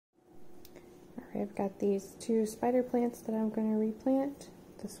Alright, I've got these 2 spider plants that I'm going to replant.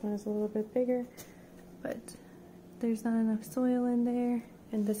 This one is a little bit bigger, but there's not enough soil in there.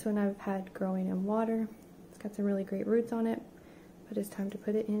 And this one I've had growing in water. It's got some really great roots on it, but it's time to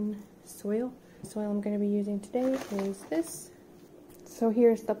put it in soil. The soil I'm going to be using today is this. So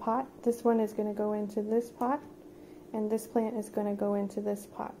here's the pot. This one is going to go into this pot, and this plant is going to go into this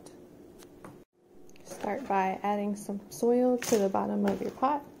pot. Start by adding some soil to the bottom of your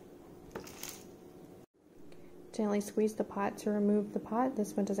pot. Gently squeeze the pot to remove the pot.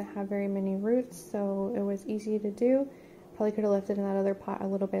 This one doesn't have very many roots, so it was easy to do. Probably could have left it in that other pot a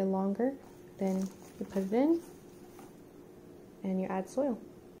little bit longer. Then you put it in, and you add soil.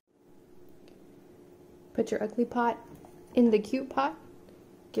 Put your ugly pot in the cute pot,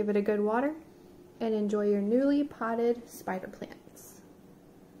 give it a good water, and enjoy your newly potted spider plant.